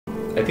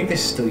I think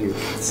this is still you.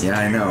 Yeah,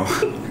 I know.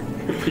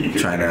 I'm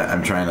trying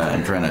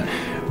to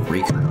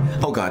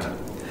oh god.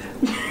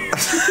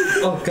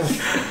 Oh god.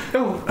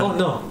 Oh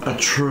no. A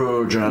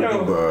true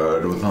gentle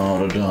bird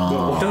without a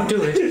dog. Don't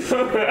do it.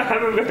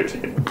 I'm a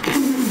virgin.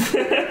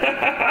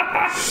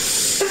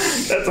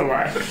 That's a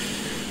lie.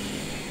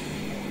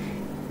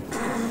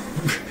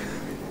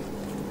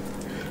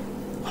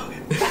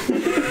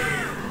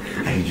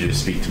 I need you to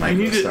speak to my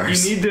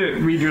co-stars. You need to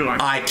read your line.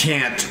 I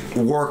can't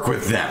work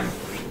with them.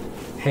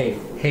 Hey,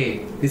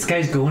 this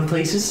guy's going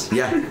places?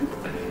 Yeah.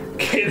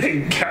 Okay,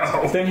 then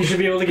go. Then you should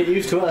be able to get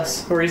used to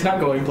us, or he's not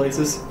going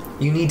places.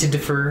 You need to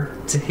defer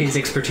to his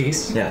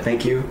expertise. Yeah,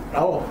 thank you.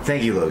 Oh.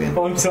 Thank you, Logan.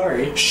 Oh, I'm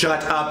sorry.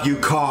 Shut up, you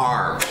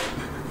car!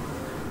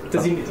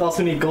 Does he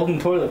also need golden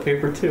toilet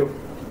paper, too?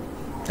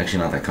 It's actually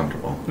not that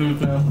comfortable. No,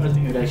 I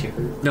think it would actually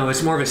hurt. No,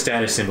 it's more of a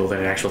status symbol than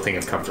an actual thing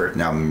of comfort.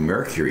 Now,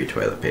 mercury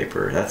toilet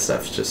paper, that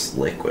stuff's just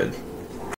liquid.